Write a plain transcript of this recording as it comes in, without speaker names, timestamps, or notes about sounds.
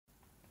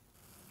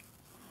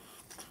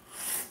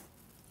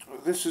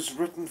This is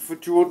written for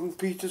Jordan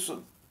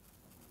Peterson.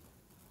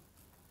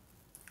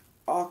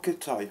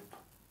 Archetype.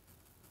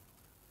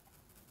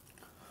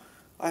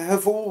 I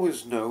have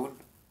always known,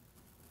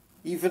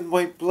 even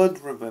my blood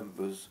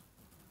remembers,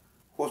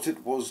 what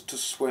it was to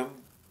swim,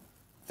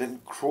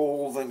 then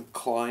crawl, then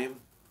climb,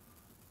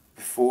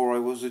 before I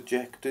was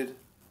ejected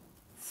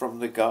from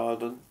the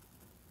garden.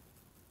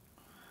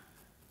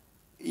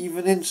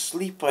 Even in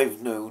sleep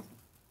I've known,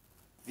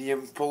 the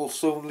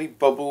impulse only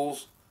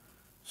bubbles,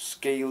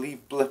 scaly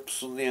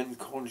blips on the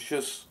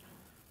unconscious,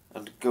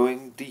 and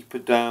going deeper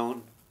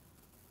down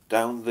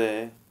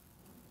there,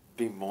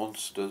 be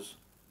monsters.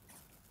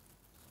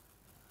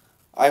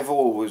 I've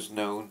always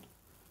known,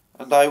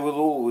 and I will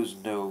always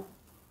know.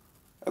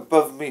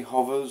 Above me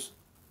hovers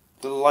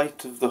the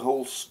light of the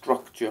whole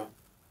structure,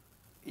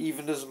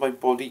 even as my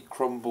body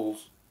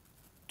crumbles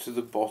to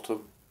the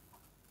bottom.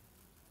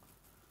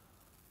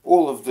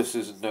 All of this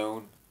is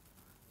known,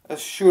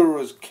 as sure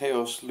as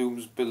chaos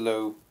looms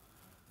below,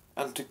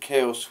 and to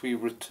chaos we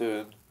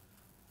return,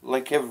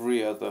 like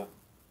every other,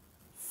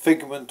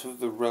 figment of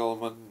the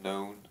realm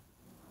unknown,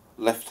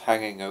 left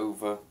hanging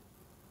over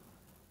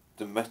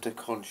the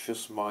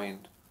metaconscious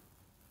mind,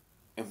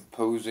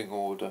 imposing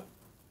order.